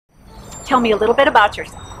tell me a little bit about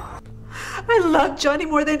yourself. I loved Johnny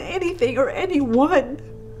more than anything or anyone.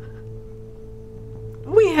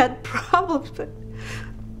 We had problems, but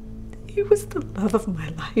he was the love of my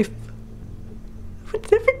life. I would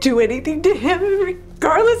never do anything to him,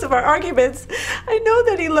 regardless of our arguments. I know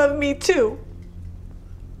that he loved me too.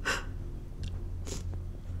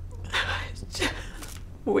 I just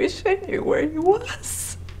wish I knew where he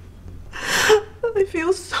was. I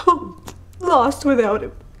feel so lost without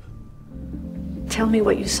him. Tell me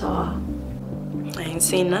what you saw. I ain't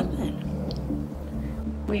seen nothing.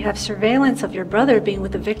 We have surveillance of your brother being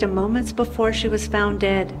with the victim moments before she was found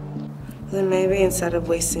dead. Then maybe instead of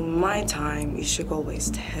wasting my time, you should go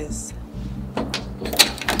waste his.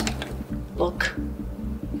 Look,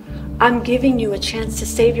 I'm giving you a chance to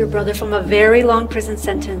save your brother from a very long prison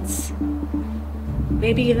sentence.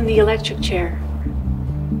 Maybe even the electric chair.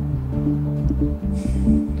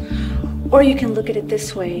 Or you can look at it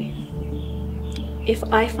this way. If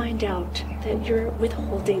I find out that you're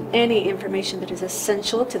withholding any information that is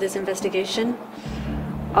essential to this investigation,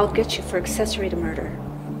 I'll get you for accessory to murder.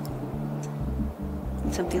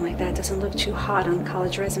 Something like that doesn't look too hot on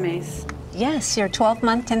college resumes. Yes, your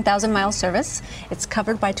 12-month, 10,000-mile service. It's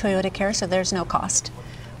covered by Toyota Care, so there's no cost.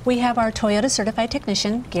 We have our Toyota certified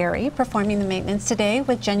technician, Gary, performing the maintenance today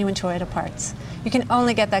with genuine Toyota parts. You can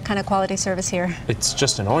only get that kind of quality service here. It's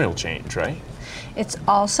just an oil change, right? It's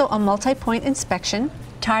also a multi-point inspection,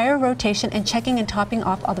 tire rotation, and checking and topping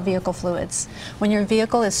off all the vehicle fluids. When your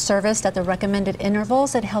vehicle is serviced at the recommended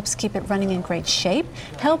intervals, it helps keep it running in great shape,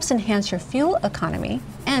 helps enhance your fuel economy,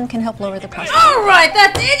 and can help lower the cost. All right,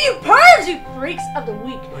 that's it, you pervs, you freaks of the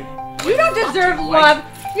week. You don't deserve love.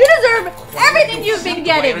 You deserve everything you've been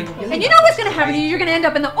getting. And you know what's going to happen to you? You're going to end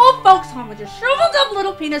up in the old folks' home with your shriveled up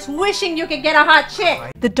little penis wishing you could get a hot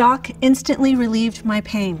chick. The doc instantly relieved my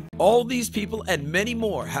pain. All these people and many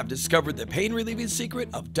more have discovered the pain-relieving secret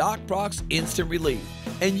of Doc Proc's Instant Relief.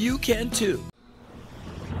 And you can too.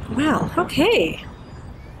 Well, okay.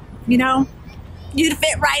 You know, you'd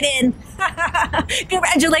fit right in.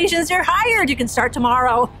 Congratulations, you're hired. You can start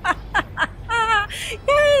tomorrow.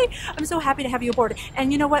 Yay! I'm so happy to have you aboard.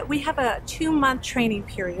 And you know what? We have a 2-month training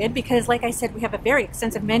period because, like I said, we have a very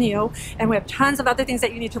extensive menu and we have tons of other things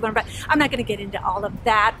that you need to learn. But I'm not going to get into all of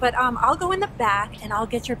that. But I'll go in the back and I'll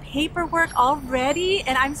get your paperwork all ready.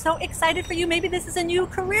 And I'm so excited for you. Maybe this is a new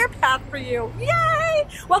career path for you. Yay!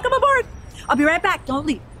 Welcome aboard. I'll be right back. Don't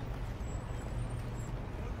leave.